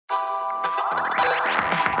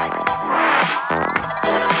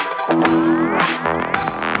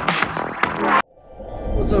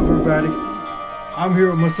What's up, everybody? I'm here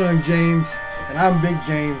with my son James, and I'm Big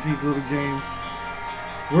James, he's Little James.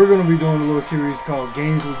 We're going to be doing a little series called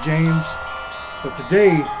Games with James, but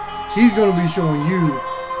today he's going to be showing you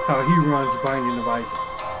how he runs Binding of Isaac.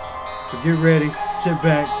 So get ready, sit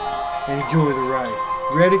back, and enjoy the ride.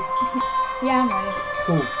 Ready? Yeah, I'm ready.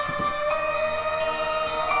 Cool.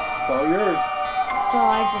 It's all yours. So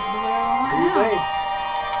I just do whatever I want Do your now. thing.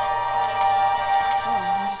 Oh,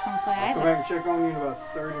 I'm just gonna play I'll come Isaac. back and check on you in about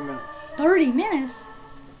 30 minutes. 30 minutes?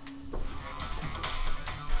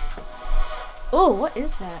 Oh, what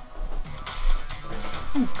is that?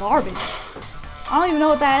 It's garbage. I don't even know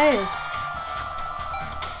what that is.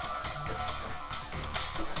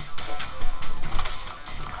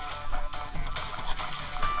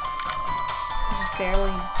 I just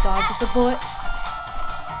barely dodged a bullet.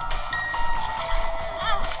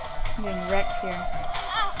 I'm getting wrecked here.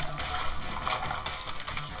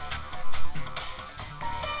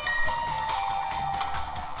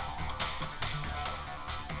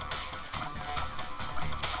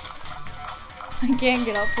 I can't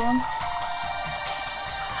get up to him.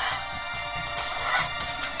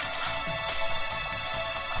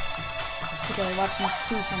 I'm sick of watching this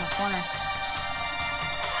poo from the corner.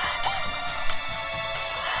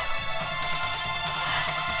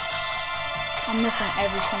 I'm missing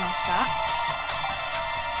every single shot.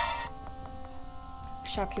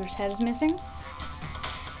 Shopkeeper's head is missing.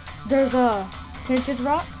 There's a tinted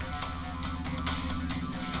rock.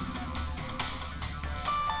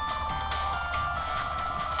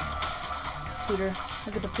 Pooter.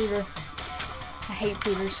 Look at the pooter. I hate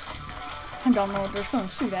pooters. I don't know what they're going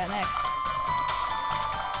to shoot at next.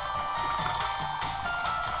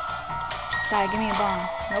 Die, give me a bomb.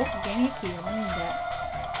 Nope, give me a key. I don't need that.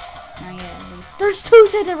 Not yet, at least. There's 2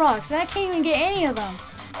 tinted rocks, and I can't even get any of them.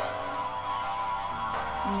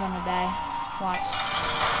 I'm gonna die. Watch.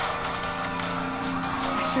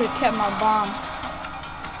 I should have kept my bomb.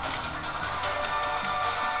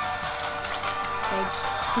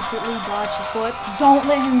 Secretly dodge his bullets. Don't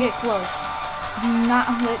let him get close. Do not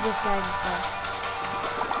let this guy get close.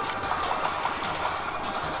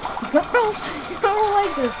 He's gonna roast. I don't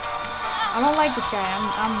like this. I don't like this guy.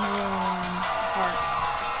 I'm really hard.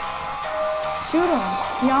 Shoot him.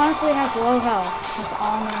 He honestly has low health. That's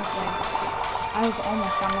all I'm gonna say. I've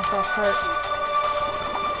almost got myself hurt.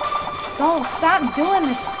 Don't stop doing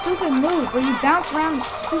this stupid move where you bounce around the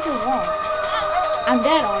stupid walls. I'm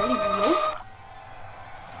dead already. Nope.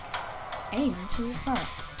 Hey, what's your start?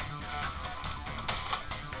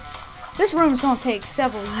 This room is gonna take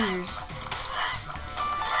several years.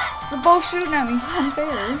 They're both shooting at me.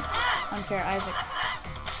 Unfair. Unfair, Isaac.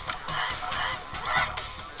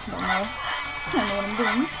 I don't know. I don't know what I'm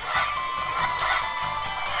doing.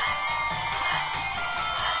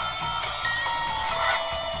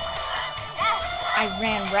 I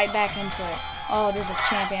ran right back into it. Oh, there's a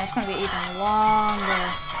champion. It's gonna be even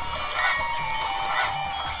longer.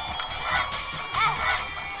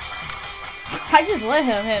 I just let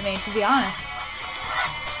him hit me, to be honest.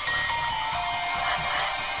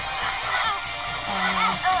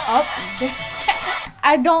 Oh,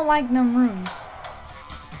 I don't like them rooms.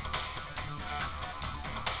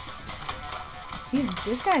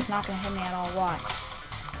 This guy's not gonna hit me at all. Watch.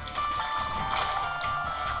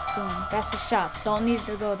 Boom. That's the shop. Don't need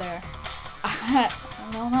to go there. I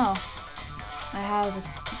don't know. I have a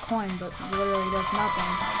coin, but literally does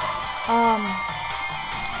nothing.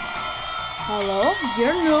 Hello,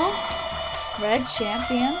 you're new. Red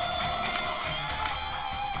champion.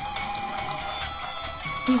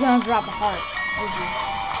 He's gonna drop a heart, is he?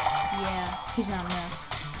 Yeah, he's not new.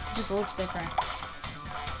 It just looks different.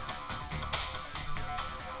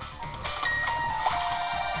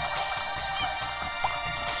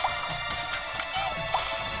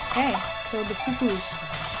 Okay, kill the poo-poos.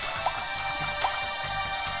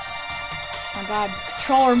 Oh my god,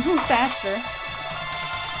 controller, move faster.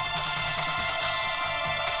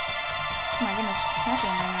 Oh my goodness, what's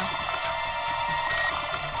happening right now?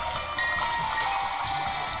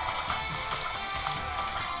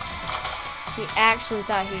 He actually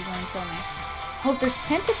thought he was going to kill me. Hope there's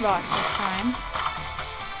tinted rocks this time.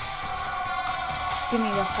 Give me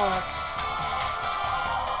the hearts.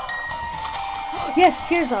 Yes,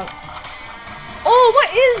 tears up. Oh, what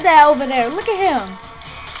is that over there? Look at him.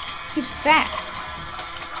 He's fat.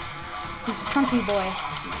 He's a chunky boy.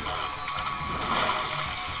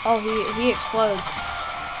 Oh, he explodes.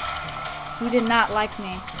 He did not like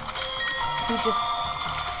me. He just...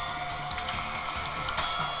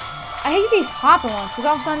 I hate these hopping ones, because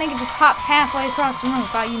all of a sudden they can just hop halfway across the room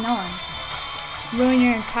without you knowing. Ruin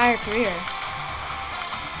your entire career.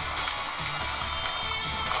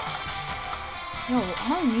 Yo, I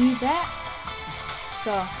don't need that. Let's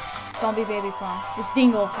go. Don't be baby clown. It's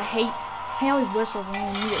Dingle. I hate how he whistles and he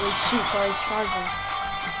immediately shoots or he charges.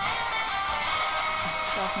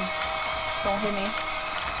 Stop him. Don't hit me.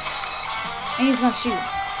 And he's gonna shoot.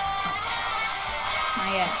 Not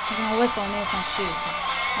yet. He's gonna whistle and then he's gonna shoot.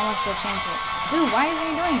 Almost a chance of it. Dude, why isn't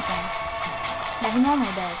he doing anything? That he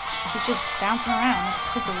normally does. He's just bouncing around like a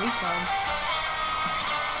super retard.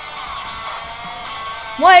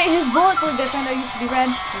 What? His bullets look different. They used to be red.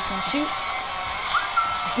 He's gonna shoot.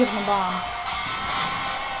 Give him a bomb.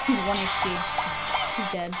 He's 1 HP.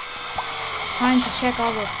 He's dead. Time to check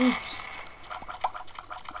all the hoops.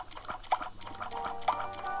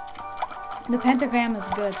 The pentagram is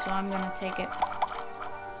good, so I'm gonna take it.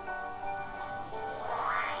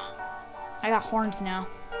 I got horns now.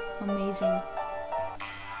 Amazing.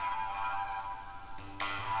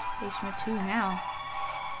 Basement 2 now.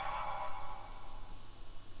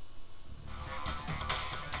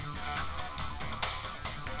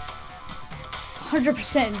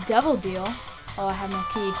 $100% devil deal. Oh, I have no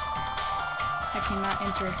key. I cannot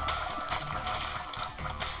enter.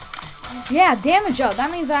 Yeah, damage up.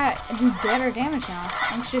 That means I do better damage now.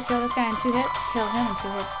 I should kill this guy in 2 hits. Kill him in 2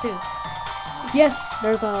 hits too. Yes,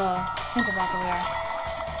 there's a Tenterbox over there.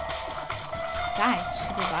 Die,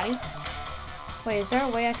 stupid body. Wait, is there a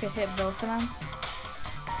way I could hit both of them?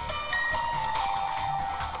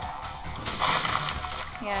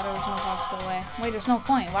 Yeah, there's no possible way. Wait, there's no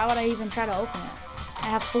point. Why would I even try to open it? I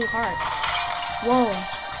have full hearts. Whoa.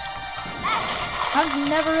 I've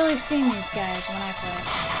never really seen these guys when I play.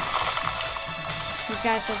 These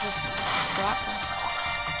guys will just drop them.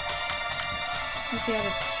 Where's the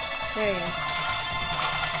other? There he is.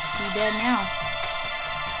 He's dead now.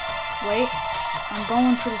 Wait. I'm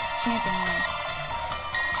going to the champion room.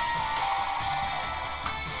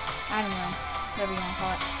 Item room. Whatever you want to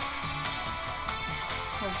call it.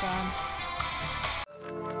 Oh god.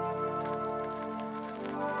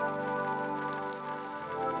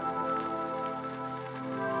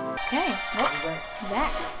 Okay, well,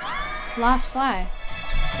 back. Lost fly.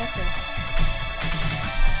 Protector.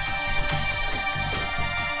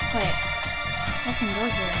 Wait. I can go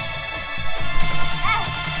here.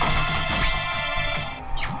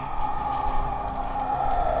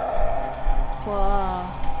 Whoa.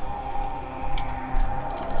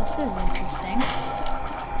 This is interesting.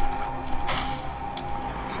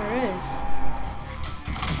 Sure is.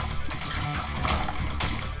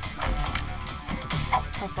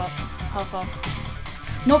 Huff up. Huff up.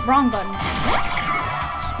 Nope, wrong button.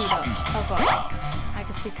 Speed up. Huff up. I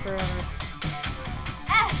can see forever.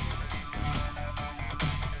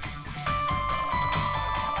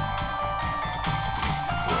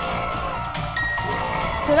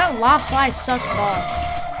 Dude, that lost fly sucks balls.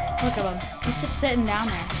 Look at him. He's just sitting down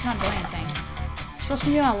there. He's not doing anything. He's supposed to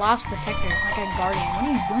be a lost protector, like a guardian. What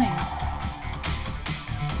are you doing?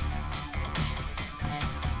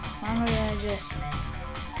 Why am I gonna just...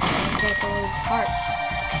 in case I lose parts.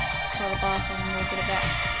 Tell the boss I'm gonna go get it back.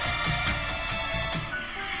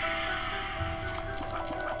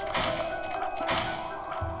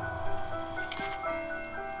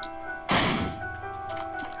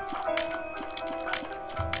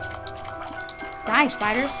 Die,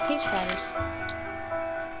 spiders. Hate spiders.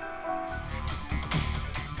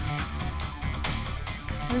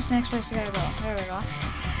 Where's the next place I gotta go? There we go.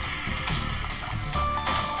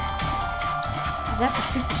 Is that the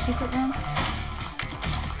super secret room?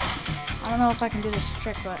 I don't know if I can do this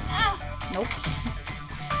trick, but... Nope.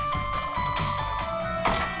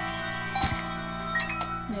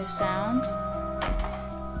 New sound.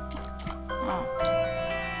 Oh.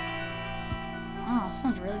 Oh,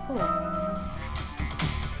 sounds really cool.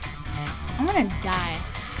 I'm gonna die.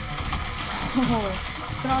 Oh,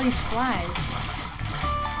 look at all these flies.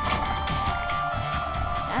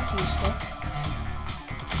 That's useful.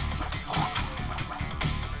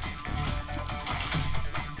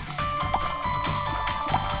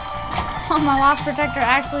 Oh, my lost protector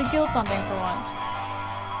actually killed something for once.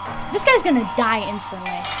 This guy's gonna die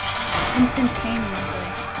instantly. Instantaneously.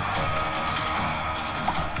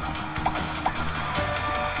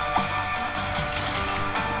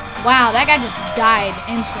 Wow, that guy just died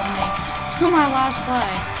instantly to my last fly.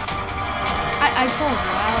 I told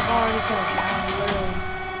you, I've already told you. I'm literally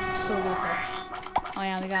so good at this. Oh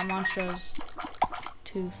yeah, we got Monstro's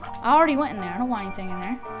tooth. I already went in there. I don't want anything in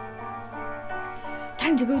there.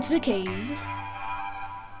 Time to go to the caves.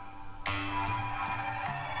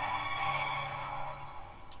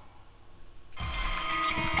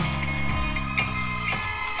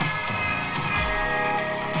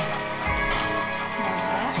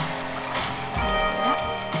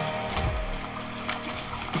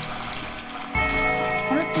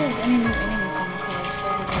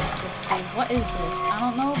 what is this? I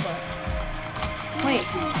don't know, but... Wait,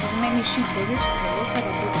 does it make me shoot boogers? Because it looks like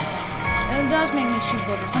a booger thing. It does make me shoot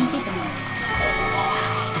boogers. I'm keeping this.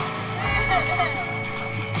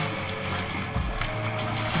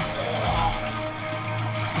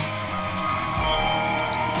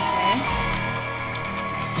 Okay.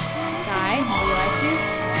 Die. Nobody likes you.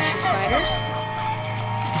 Shoot spiders.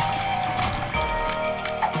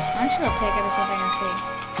 Aren't you gonna take every single thing I see?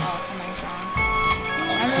 Oh, something's wrong.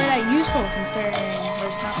 Not really that useful considering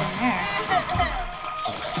there's nothing there.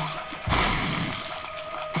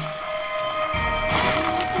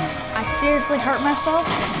 I seriously hurt myself?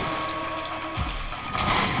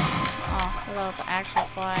 Oh, well, that was an actual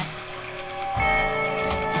fly.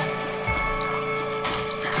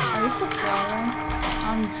 Are this a flower?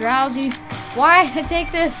 I'm drowsy. Why did I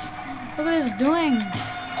take this? Look what it's doing.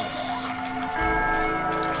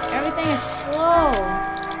 Everything is slow.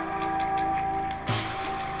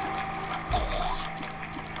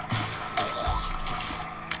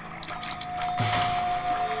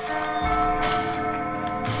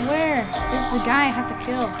 Where? This is the guy I have to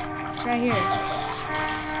kill. It's right here.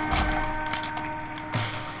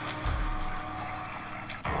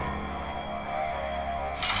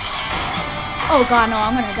 Oh god, no,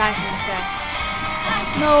 I'm gonna die from this guy.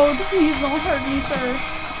 No, please don't hurt me, sir.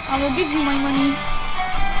 I will give you my money.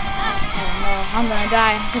 Oh no, I'm gonna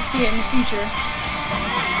die. You'll see it in the future.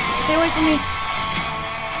 Stay away from me.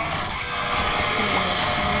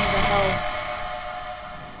 I need the health.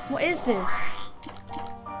 What is this?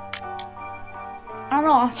 I don't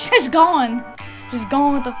know, I'm just going. Just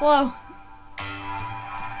going with the flow.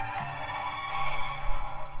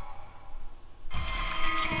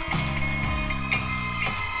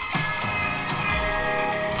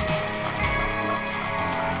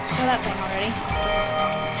 Kill that thing already.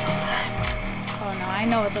 Oh no, I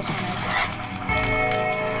know what this one is.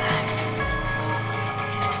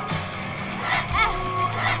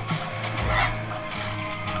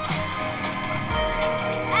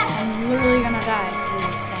 I'm literally gonna die to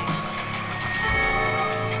these things.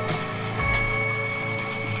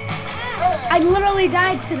 I literally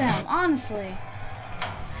died to them, honestly.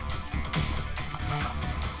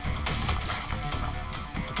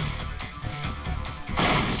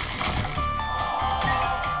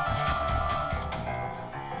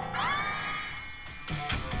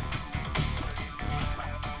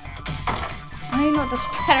 I don't even know what the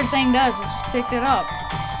spatter thing does. I just picked it up.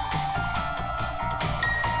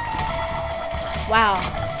 Wow.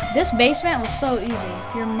 This basement was so easy.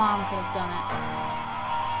 Your mom could have done it.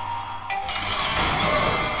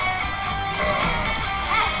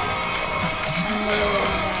 I'm literally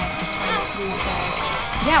gonna die from these guys.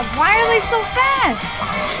 Yeah, why are they so fast?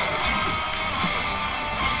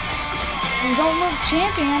 They don't look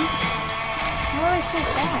champion. Why are they so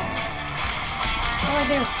fast? I feel like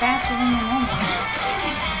they're faster than the normal.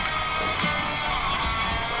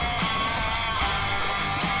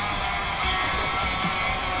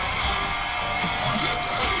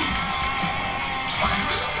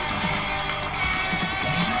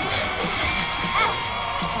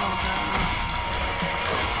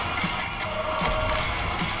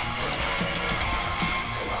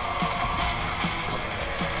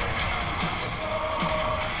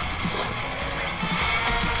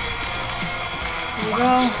 Here we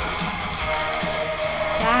go.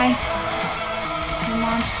 Die. You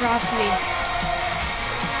monstrosity.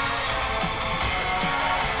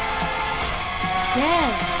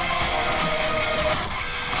 Yes.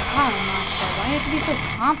 God, monster. Why do you have to be so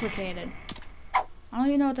complicated? I don't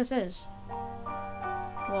even know what this is.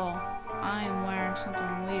 Whoa. I am wearing something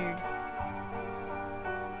weird.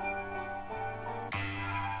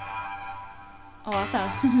 Oh, I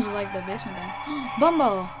thought it was like the basement thing.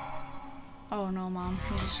 Bumbo! Oh no, Mom.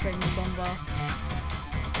 You just straight me Bumbo.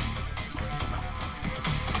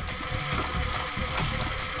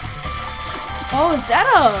 Oh, is that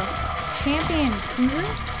a champion cougar?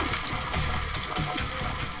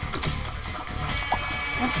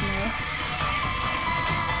 That's new.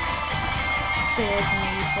 Stay away from me,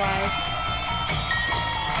 you flies.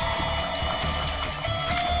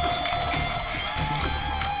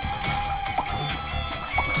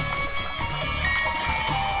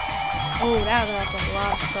 Oh, that was like a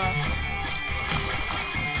lot of stuff.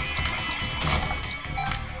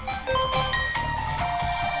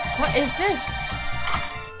 What is this?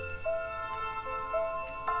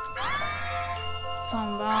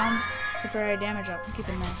 Some bombs. Temporary damage up. I'm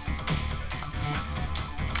keeping this.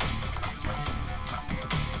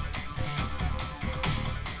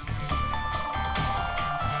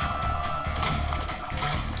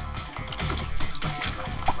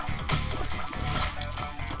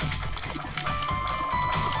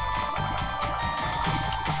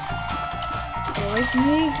 away from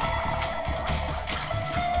me.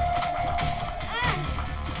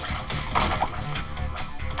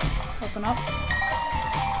 Open up.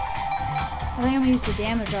 I think I'm gonna use the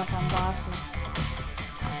damage up on bosses.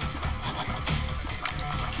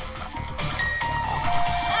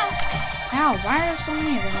 Ow, why are there so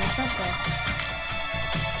many of them in the first place?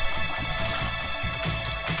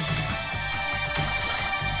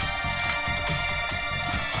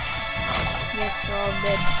 Yes, they're all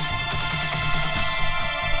dead.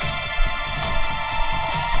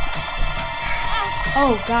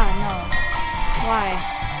 Oh god, no. Why?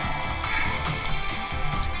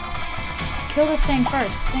 Kill this thing first.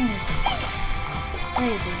 This thing is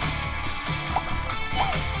crazy.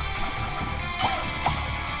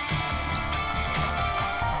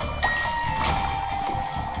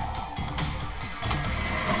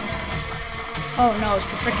 Oh no, it's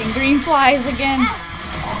the freaking green flies again.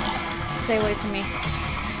 Stay away from me.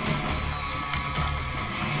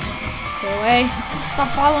 Stay away. Stop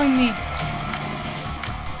following me.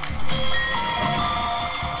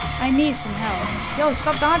 I need some help. Yo,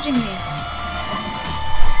 stop dodging me.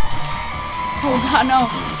 Oh god, no.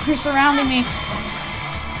 You're surrounding me.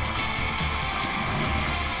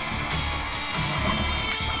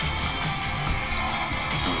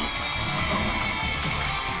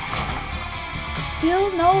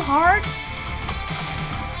 Still no hearts?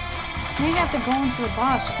 We have to go into the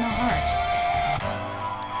boss with no hearts.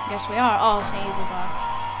 Yes, we are. Oh, it's an easy boss.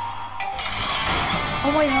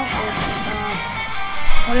 Oh wait, no, it's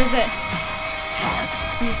what is it?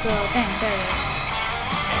 Use the thing. There it is.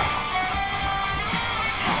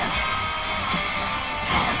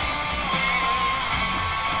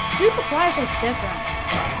 Dude, the flies looks different.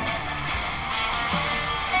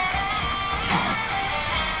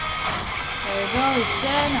 There we go. He's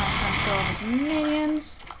dead. Now I'm trying to kill all his minions.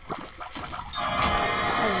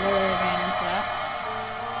 I really ran into that.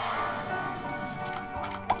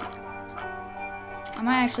 I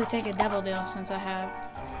might actually take a devil deal since I have.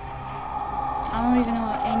 I don't even know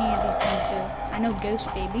what any of these things do. I know Ghost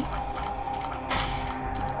Baby.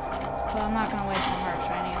 But I'm not going to waste my hearts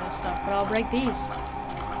for any of this stuff. But I'll break these.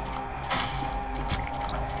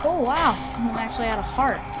 Oh wow, I'm actually out of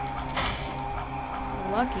heart.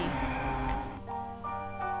 Lucky.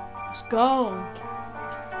 Let's go.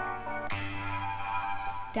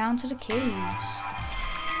 Down to the caves.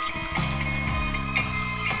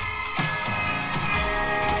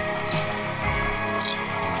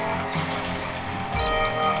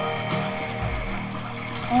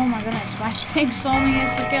 Oh my goodness, why think so many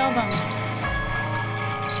is to kill them?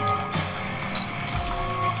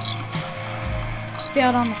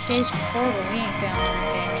 Failed on the case before, but we ain't failed on the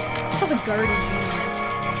case. It's because of Gertie Jr.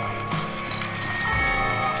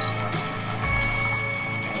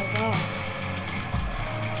 There we go.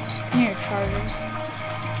 Come here, Chargers.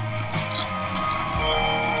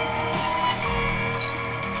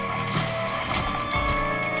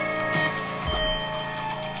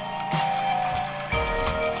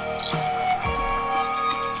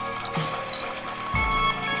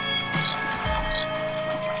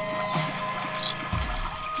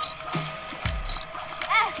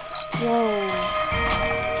 Whoa.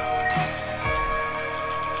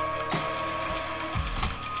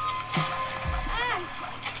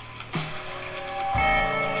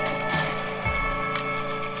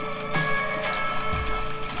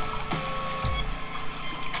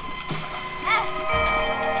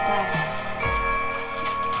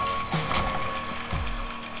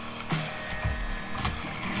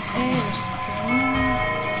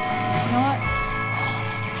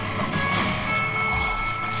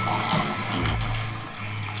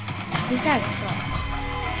 These guys suck.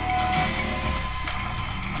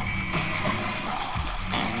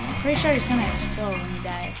 I'm pretty sure he's gonna explode when he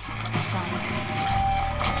dies.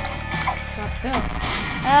 Drop the pill.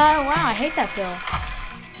 Wow, I hate that pill.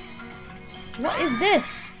 What is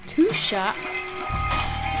this? 2-shot?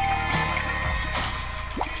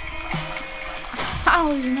 I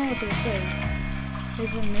don't even know what this is.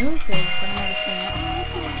 Is it new? Because I've never seen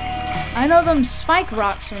it. I know them spike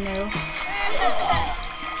rocks are new.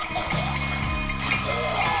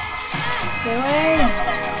 Stay away!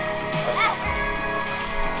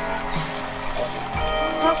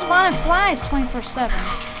 Stop spawning flies 24/7.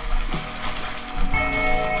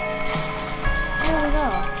 There we go.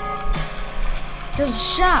 There's a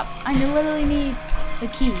shop. I literally need a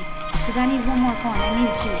key. Because I need one more coin. I need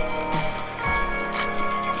a key.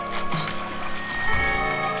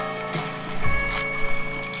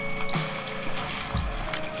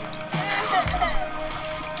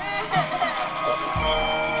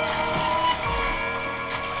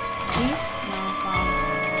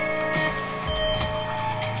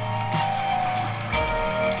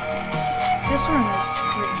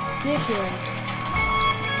 evacuates.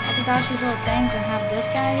 I have to dodge these little things and have this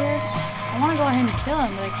guy here. I want to go ahead and kill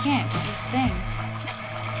him, but I can't because these things.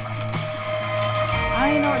 I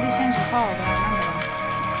don't even know what these things are called, but I remember them.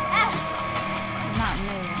 They're not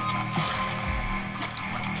new.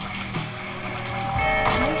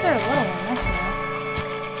 At least they're a little one, that's new.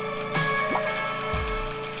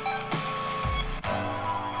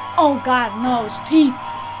 Oh god, no, it's Peep.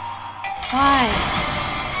 Why?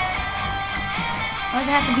 Why does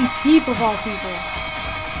it have to be Peep of all people?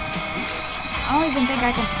 I don't even think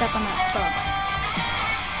I can step on that stuff.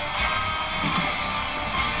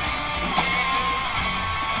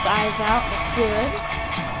 His eyes out, that's good.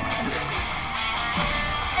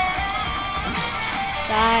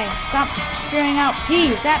 Die. Stop spewing out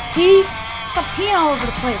pee. Is that pee? Stop peeing all over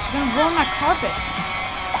the place. You're gonna ruin my carpet.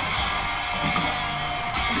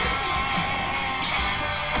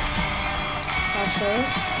 Watch those.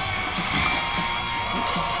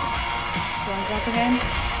 One's up again.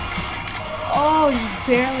 Oh, he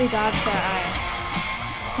barely dodged that eye.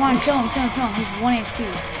 Come on, kill him, kill him, kill him. He's 1 HP.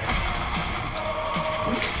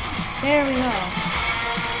 There we go.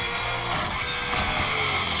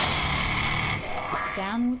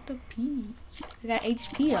 Down with the peach. We got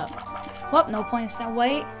HP up. Well, no point in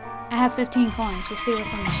wait. I have 15 coins. We'll see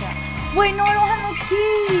what's in the shop. Wait, no, I don't have no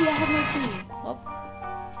key. I have no key. Well.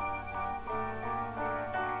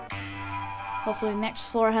 Hopefully next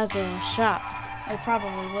floor has a shop. It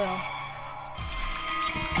probably will.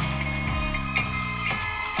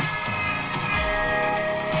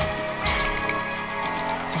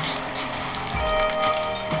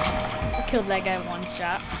 I killed that guy one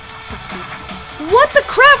shot. What the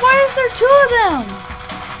crap? Why is there 2 of them?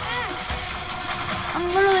 I'm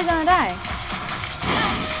literally gonna die.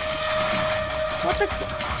 What the?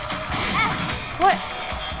 What?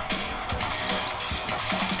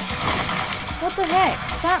 What the heck?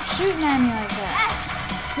 Stop shooting at me like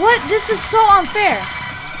that. What? This is so unfair.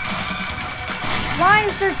 Why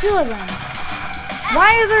is there 2 of them?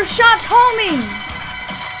 Why are their shots homing?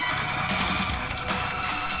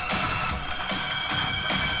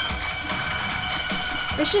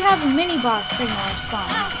 They should have a mini-boss signal or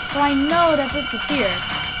something, so I know that this is here.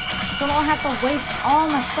 So I don't have to waste all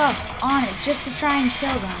my stuff on it just to try and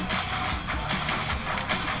kill them.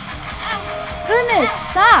 Goodness,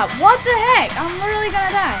 stop! What the heck? I'm literally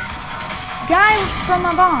gonna die. Guy from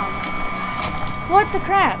a bomb. What the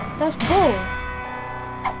crap? That's bull.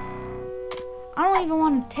 I don't even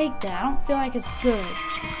want to take that. I don't feel like it's good.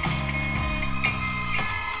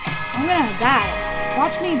 I'm gonna die.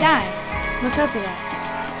 Watch me die. Because of that.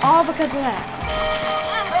 It's all because of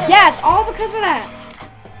that. Yes, all because of that.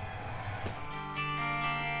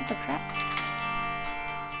 What the crap?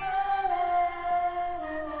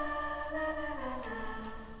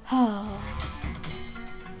 Oh.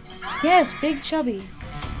 Yes, Big Chubby.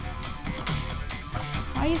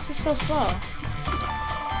 Why is this so slow?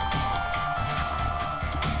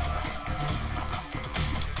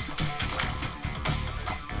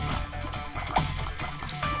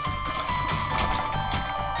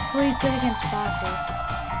 Well, he's good against bosses.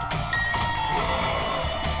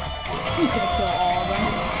 He's gonna kill all of them.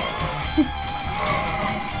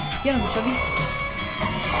 Get him, Chubby.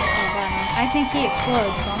 Oh, God, no. I think he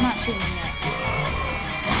explodes, so I'm not shooting him yet.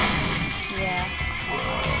 Yeah.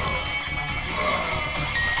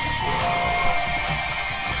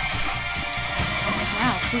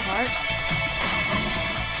 Wow, 2 hearts.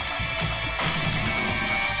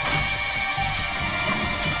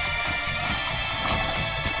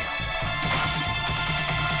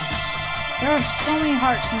 There are so many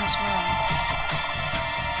hearts in this room.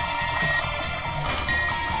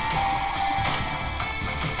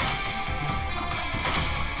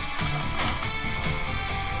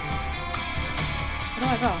 Where do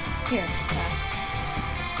I go? Here. Back.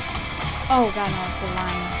 Oh god, no, it's the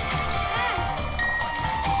line.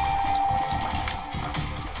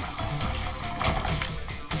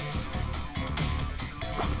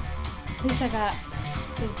 At least I got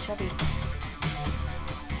Big Chubby.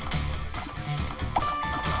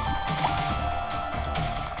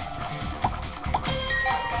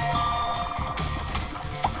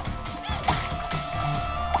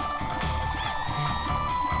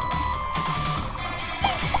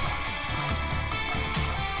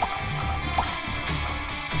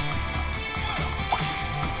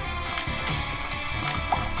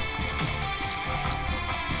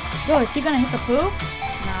 Yo, is he gonna hit the poo?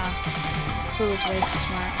 Nah. Poo is way too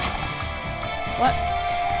smart. What?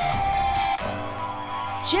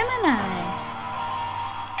 Gemini!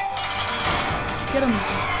 Get him.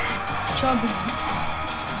 Chubby.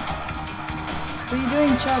 What are you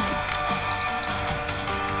doing, Chubby?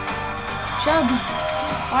 Chub,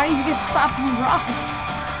 why do you get stopped on rocks?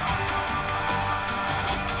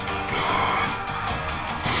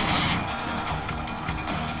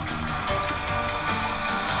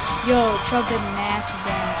 Yo, Chub did massive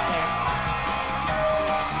damage there.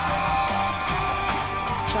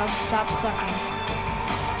 Chub, stop sucking.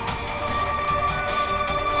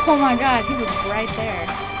 Oh my god, he was right there.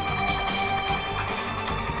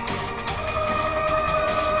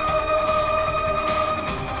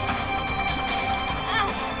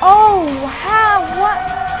 Oh, how? What?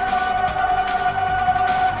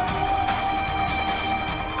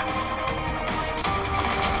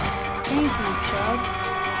 Thank you, Chub.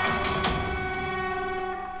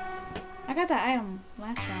 I got that item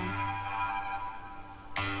last round.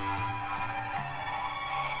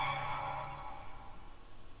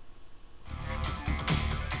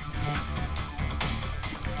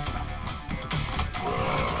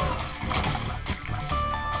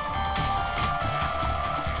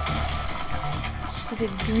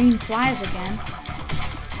 Stupid green flies again.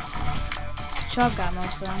 Chub got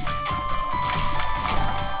most of them.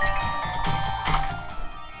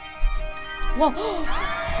 Whoa!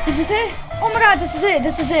 Is this it? Oh my god, this is it!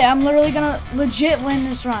 This is it! I'm literally gonna legit win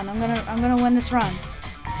this run. I'm gonna win this run.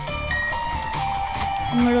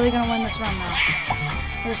 I'm literally gonna win this run now.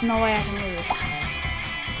 There's no way I can lose.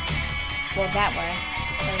 Well, that way.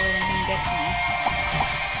 That way they can get to me.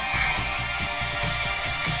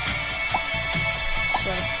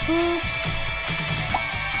 So, oops.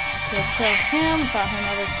 Could kill him without him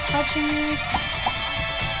ever touching me.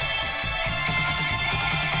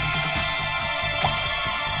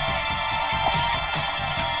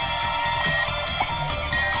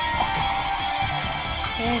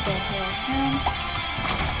 Okay, go heal him.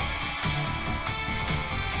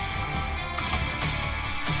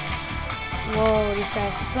 Whoa, these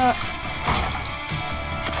guys suck.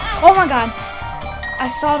 Oh my god! I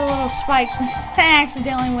saw the little spikes, but I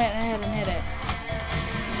accidentally went ahead and hit it.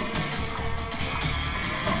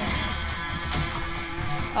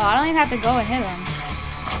 Oh, I don't even have to go and hit him.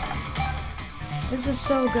 This is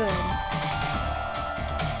so good.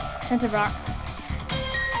 Tinted Rock.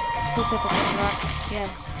 Please hit the Tinted Rock. Yes.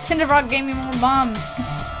 Tinted Rock gave me more bombs.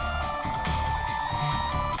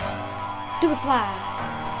 Do a fly.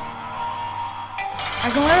 I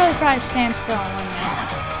can literally probably stand still and win this.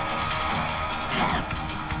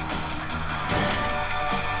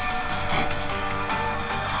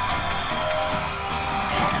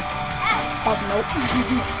 Oh, nope.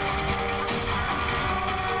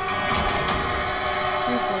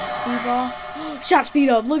 What is this? Speedball? Shot speed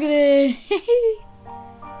up. Look at it.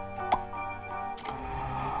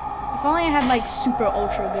 If only I had like super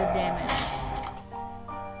ultra good damage.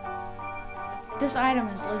 This item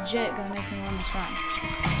is legit gonna make me win this run.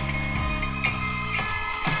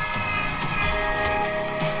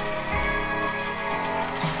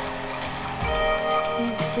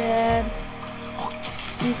 He's dead.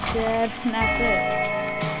 He's dead, and that's it.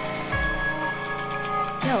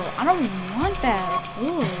 Yo, I don't want that.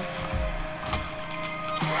 Ooh.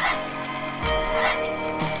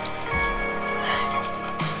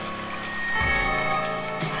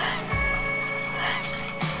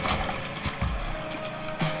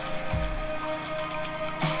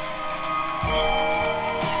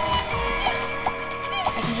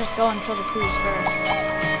 Go and kill the Poos first.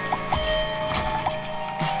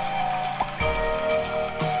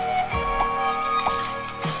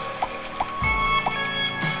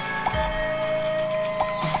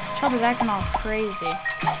 Chub is acting all crazy.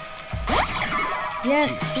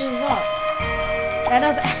 Yes, heals up. That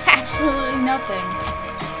does absolutely nothing.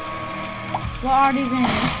 What are these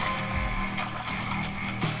enemies?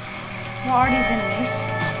 What are these enemies?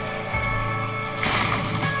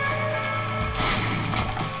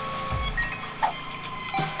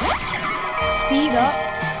 Speed up.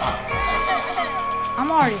 I'm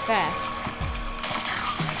already fast.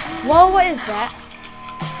 Whoa, what is that?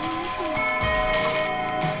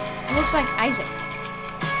 It looks like Isaac.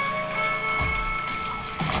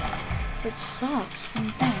 It sucks. Some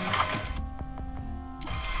things.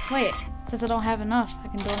 Wait, since I don't have enough, I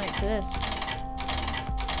can donate to this.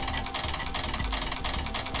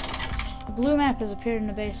 The blue map has appeared in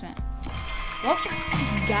the basement. Well,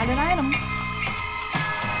 got an item.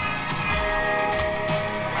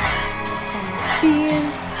 Being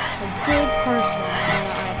a good person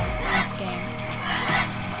in this game.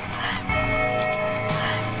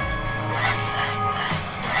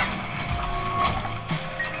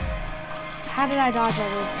 How did I dodge all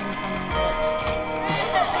those incoming bullets?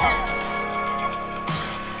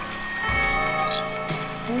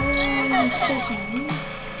 Oh, he's chasing me.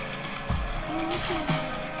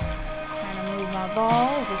 I know my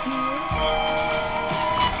ball over here.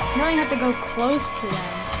 You don't even have to go close to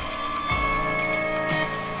them.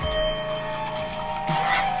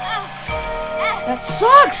 That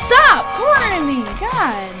sucks! Stop cornering me!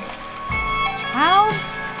 God! How?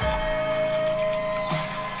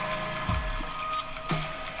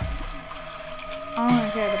 Oh,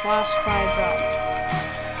 okay, the boss probably dropped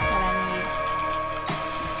what I need.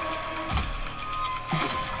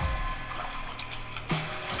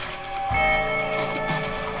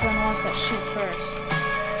 Someone wants that shoot first.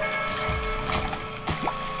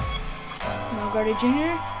 No, Gordy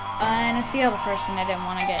Jr. And it's the other person I didn't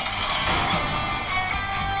want to get.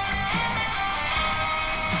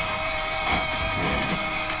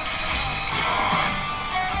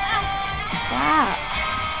 Stop.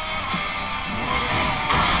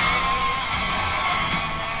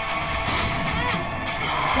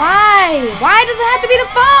 Why? Why does it have to be the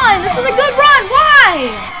fallen? This is a good run.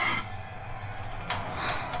 Why?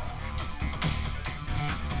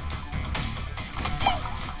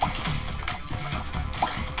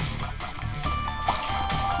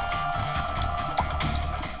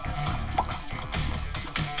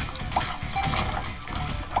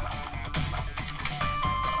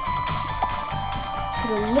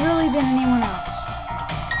 Could have literally been anyone else.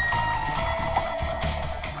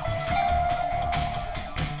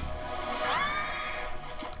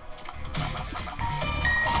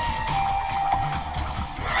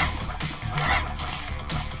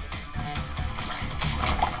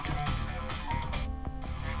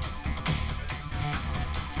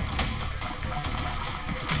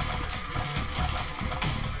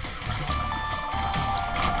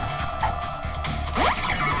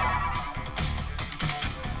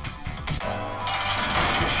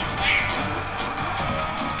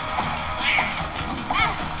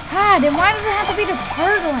 God, then why does it have to be the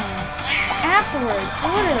turtlings afterwards?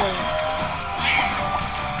 Literally.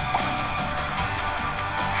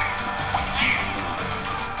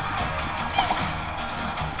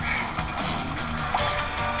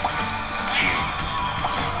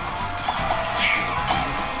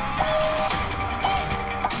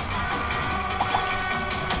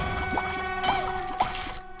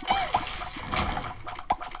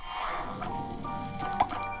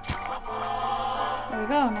 There we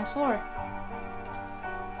go, next floor.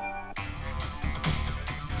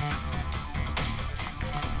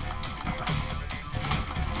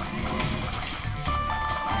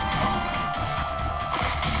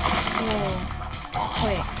 Whoa.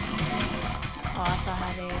 Wait. Oh, I thought I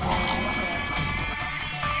had a...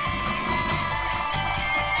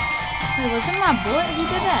 Wait, was it my bullet who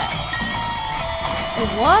did that? It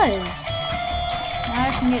was! Now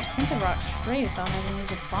I can get Tinted Rocks free without having to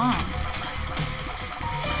use a bomb.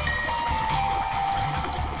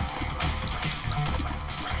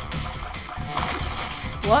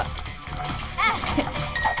 What?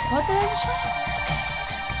 What did I just say?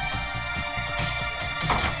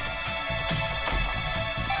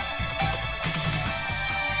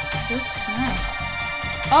 This is nice.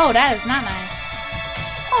 Oh, that is not nice.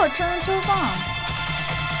 Oh, it turned into a bomb.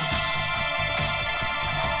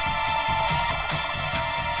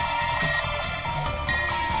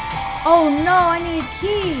 Oh no, I need a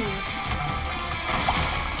key.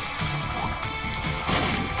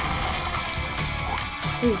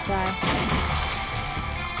 Please die.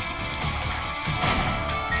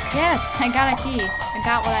 Yes, I got a key. I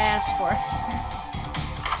got what I asked for.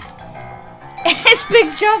 It's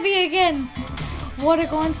Big Chubby again. What a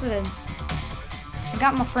coincidence. I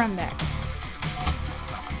got my friend back.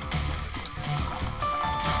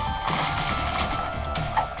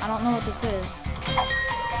 I don't know what this is.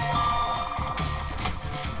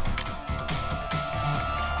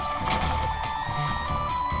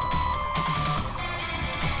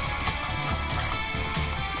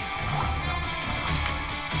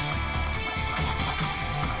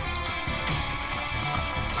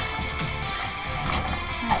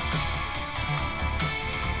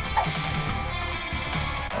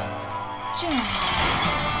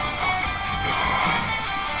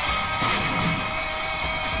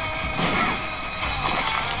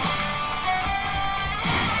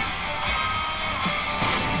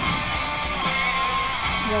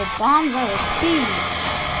 Yo, bombs are the key.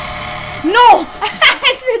 No! I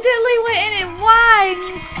accidentally went in it. Why?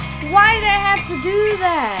 Why did I have to do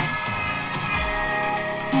that?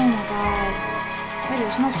 Oh my god. Wait,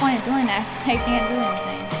 there's no point in doing that if I can't do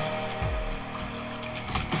anything.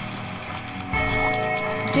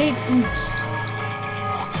 Big oops.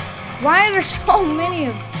 Why are there so many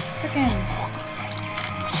of freaking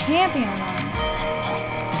champion ones?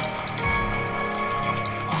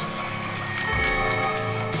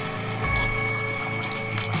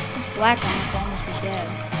 black one has to almost be dead.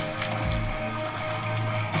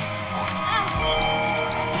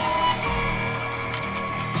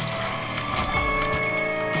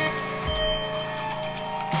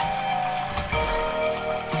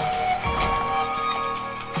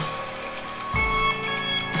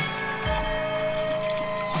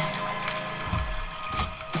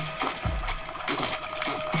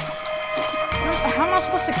 How am I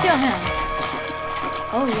supposed to kill him?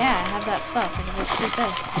 Oh yeah, I have that stuff. I can just shoot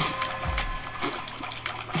this.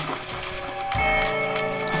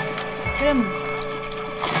 Hit him.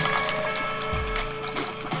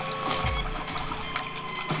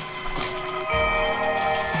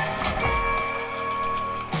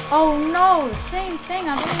 Oh no, same thing.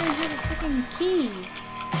 I don't even hit a freaking key.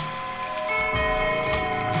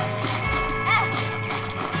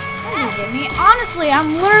 Don't you hit me? Honestly,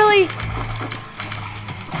 I'm literally...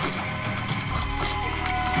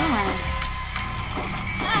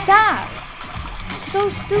 Stop! So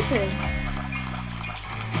stupid.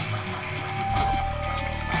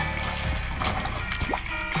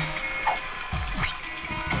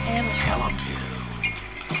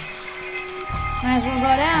 Might as well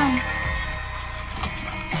go down.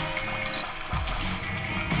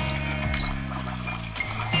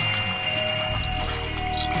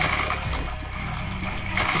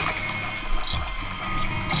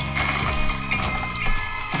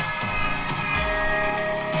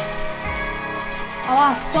 I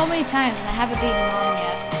lost so many times and I haven't beaten mom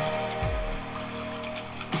yet.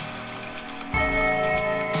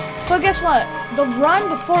 But guess what? The run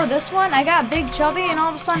before this one, I got Big Chubby and all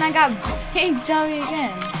of a sudden I got Big Chubby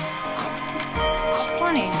again. It's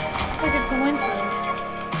funny. It's like a coincidence.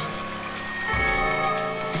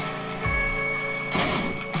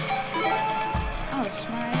 Oh,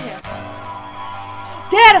 smart idea.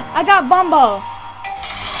 Dad! I got Bumbo!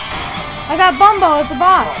 I got Bumbo as the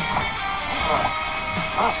boss.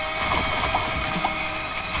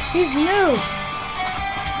 He's new.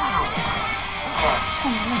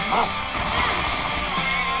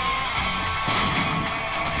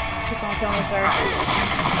 Please don't kill me, sir.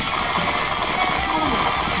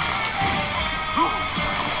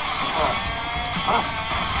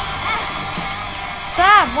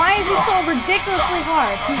 Stop! Why is he so ridiculously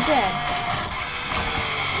hard? He's dead.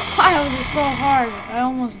 Why was it so hard? I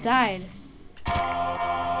almost died.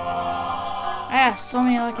 I got so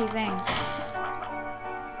many lucky things.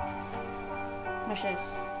 Watch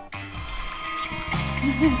this.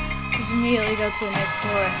 Just immediately go to the next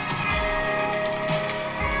floor.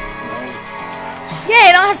 Nice. Yay,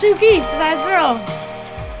 I don't have 2 keys, because I have 0.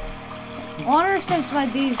 I wonder since my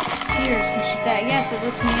these tears and shit that. Yes, it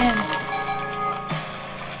lets me in.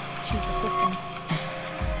 Cheat the system.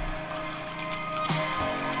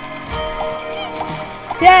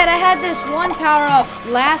 Dad, I had this one power up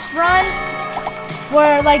last run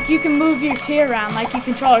where like you can move your tier around like you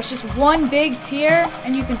control it. It's just one big tier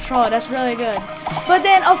and you control it. That's really good. But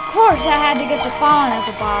then of course I had to get the Fallen as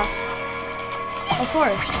a boss. Of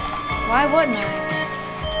course. Why wouldn't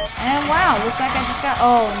I? And wow, looks like I just got,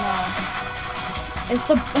 oh no. It's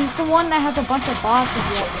the one that has a bunch of bosses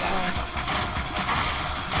you have to play.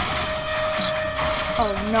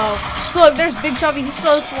 Oh no. So look, there's Big Chubby, he's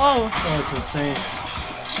so slow. Oh, it's insane.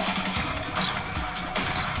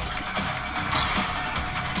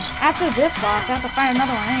 After this boss, I have to fight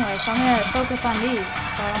another one anyway, so I'm gonna focus on these,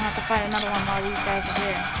 so I don't have to fight another one while these guys are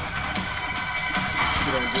here.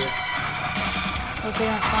 Good idea. What's he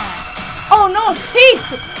gonna spawn? Oh no, it's Pete!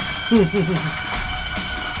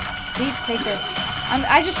 Pete, take this.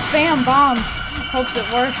 I just spam bombs, hopes it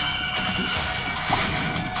works.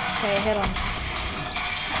 Okay, hit him.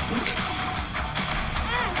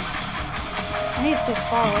 I need to stay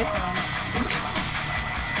far away from him.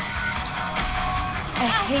 I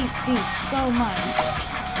hate Pete so much.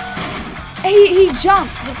 He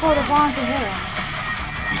jumped before the bomb could hit him.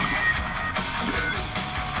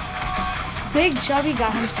 Big Chubby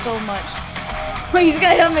got him so much. Wait, he's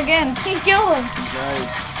gonna hit him again. He killed him. Nice.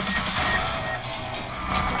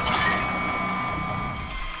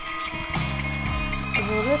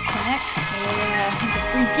 Will this connect? Yeah, the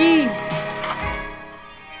free key.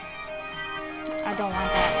 I don't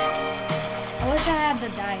want that. I wish I had the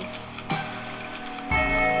dice.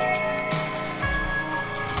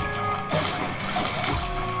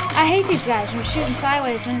 I hate these guys. You're shooting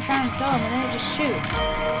sideways when you're trying to kill them, and then they just shoot.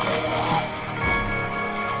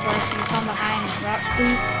 Sorry, can you come behind rocks,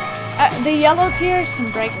 please? The yellow tiers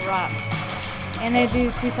can break rocks, and they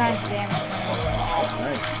do 2 times damage.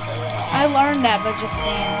 Nice. I learned that by just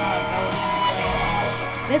seeing how it goes.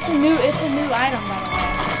 It's a new item, by the way.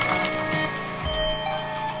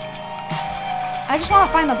 I just want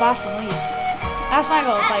to find the boss and leave. That's my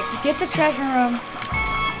goal. It's like, get the treasure room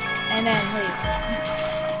and then leave.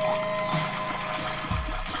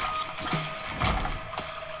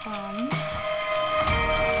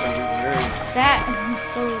 That is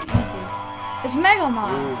so easy. It's Mega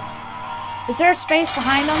Mod. Ooh. Is there a space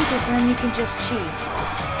behind them? Because then you can just cheat.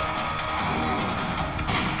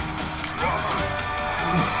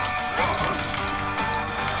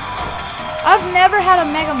 I've never had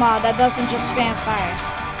a Mega Mod that doesn't just spam fires.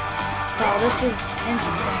 So this is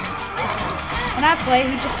interesting. When I play,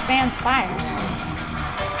 he just spams fires.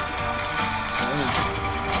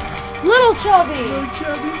 Little Chubby! Little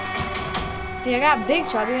Chubby. Yeah, I got Big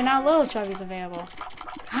Chubby and now Little Chubby's available.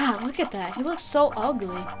 God, look at that. He looks so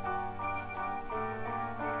ugly.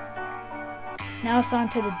 Now it's on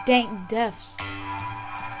to the dank deaths.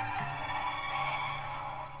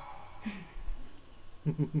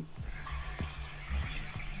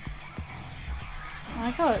 I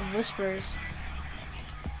like how it whispers.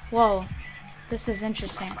 Whoa, this is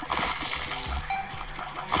interesting.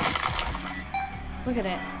 Look at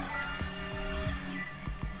it.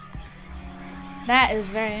 That is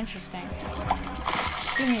very interesting.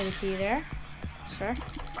 Give me the key there, sir.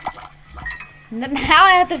 Now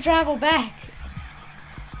I have to travel back.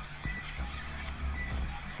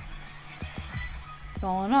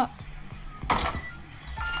 Going up.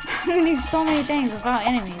 I'm gonna need so many things without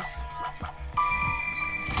enemies.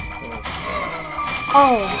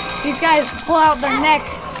 Oh, these guys pull out their neck.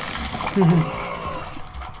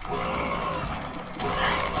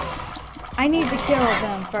 I need to kill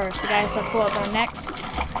them first, the guys that pull out their necks.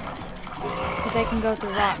 Because they can go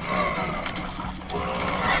through rocks and everything.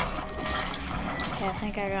 Okay, I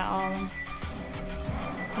think I got all of them.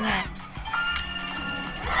 Come here.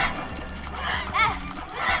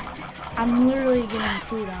 I'm literally getting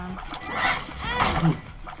food on.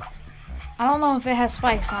 I don't know if it has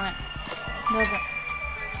spikes on it. It doesn't.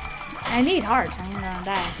 I need hearts. I'm gonna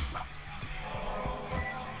die.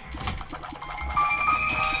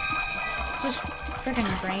 Just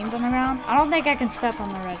freaking brains on the ground. I don't think I can step on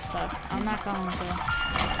the red stuff. I'm not going to.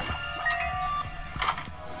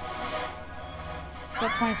 Is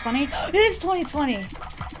that 2020? It is 2020!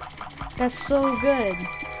 That's so good.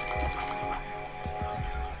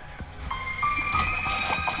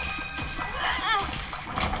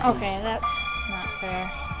 Okay, that's not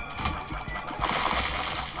fair.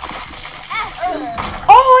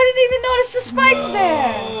 Oh, I didn't even notice the spikes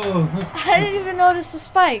there! I didn't even notice the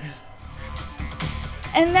spikes.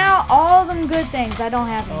 And now all them good things I don't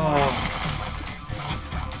have anymore.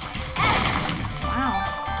 Wow.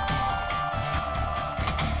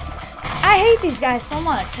 I hate these guys so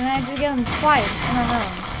much, and I have to get them twice in a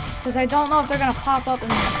room. Because I don't know if they're going to pop up and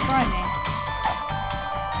destroy me.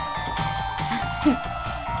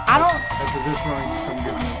 I don't... After this run, just come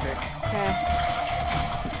get me, okay? Okay.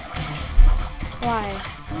 Why?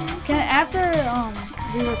 Can after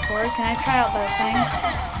we record, can I try out the thing?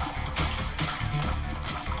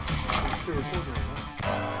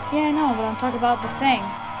 Yeah, I know, but I'm talking about the thing.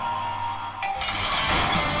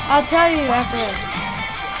 I'll tell you after this.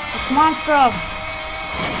 It's Monstro.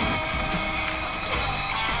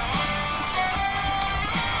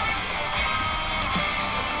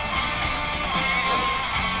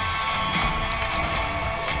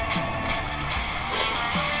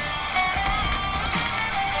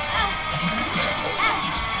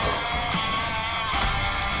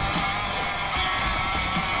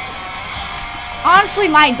 Honestly,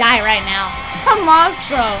 might die right now.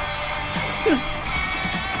 Monstro.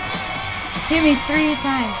 Hit me 3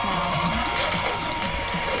 times now.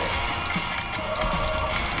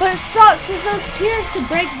 But it sucks, because those tears could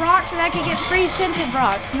break rocks and I could get free tinted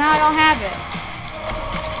rocks. Now I don't have it.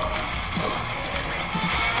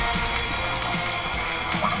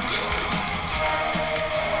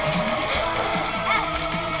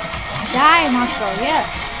 Die, Monstro, yes.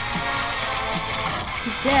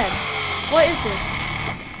 He's dead. What is this?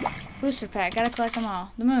 Booster pack. Gotta collect them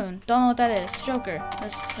all. The moon. Don't know what that is. Joker.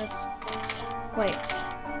 That's... Wait.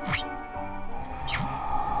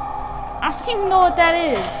 I don't even know what that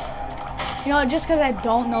is. You know, just because I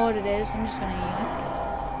don't know what it is, I'm just gonna eat it.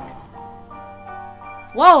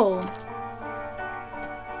 Whoa!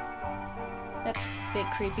 That's a bit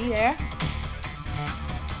creepy there.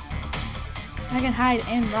 I can hide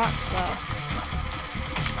in rock stuff.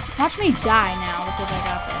 Watch me die now because I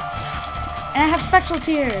got this. And I have spectral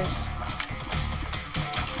tears.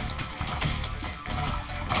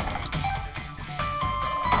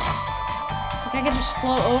 Like I can just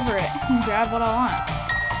float over it and grab what I want.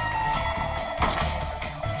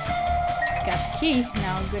 Got the key.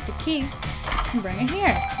 Now I'll get the key and bring it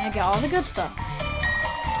here. And I get all the good stuff.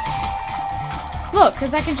 Look,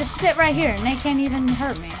 because I can just sit right here and they can't even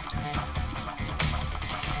hurt me.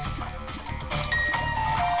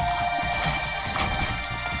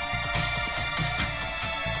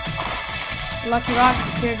 Lucky Rock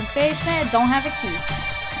appeared in the basement. Don't have a key.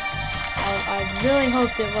 I really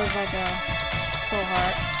hoped it was like a soul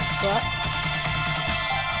heart, but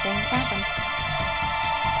things happen.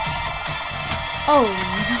 Oh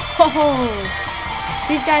no!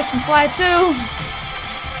 These guys can fly too.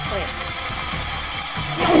 Wait.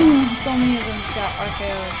 So many of them just got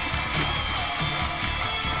RKO'd.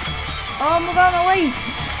 Oh, move out of my way!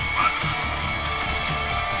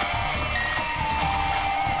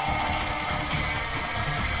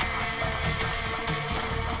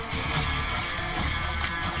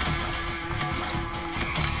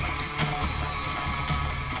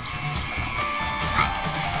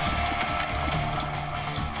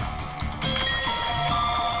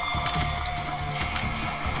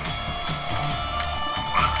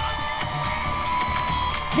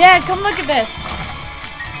 Dad, come look at this.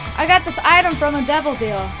 I got this item from a devil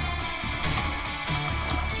deal.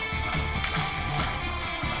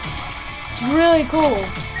 It's really cool.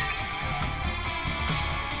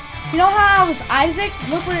 You know how I was Isaac?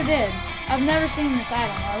 Look what it did. I've never seen this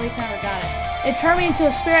item, or at least I never got it. It turned me into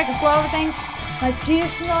a spirit. I could flow over things. My tears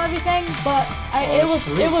can know everything, but it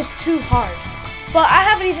was 2 hearts. But I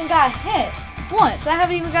haven't even got hit once. I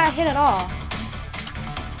haven't even got hit at all.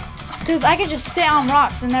 Because I could just sit on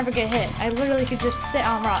rocks and never get hit. I literally could just sit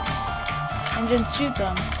on rocks and just shoot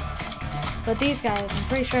them. But these guys, I'm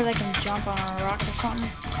pretty sure they can jump on a rock or something.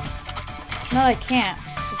 No, they can't.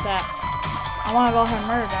 Just that. I want to go ahead and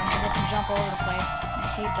murder them because they can jump all over the place. I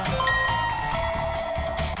hate them.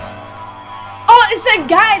 Oh, it's that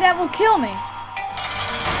guy that will kill me.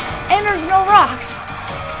 And there's no rocks.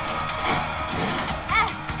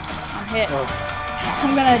 I'm hit. Oh.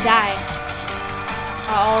 I'm gonna die.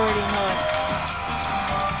 I already know it.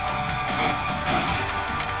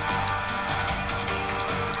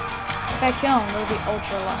 If I kill him, it'll be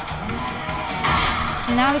ultra luck.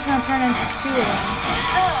 And now he's gonna turn into 2 of them.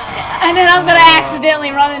 And then I'm gonna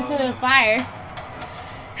accidentally run into the fire.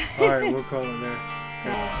 Alright, we'll call it there.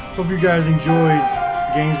 Okay. Hope you guys enjoyed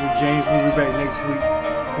Games with James. We'll be back next week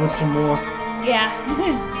with some more. Yeah.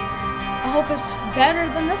 I hope it's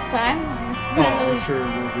better than this time. Oh, I'm sure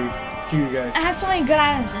it will be. See you guys. I have so many good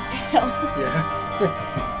items and failed.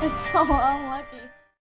 Yeah. It's so unlucky.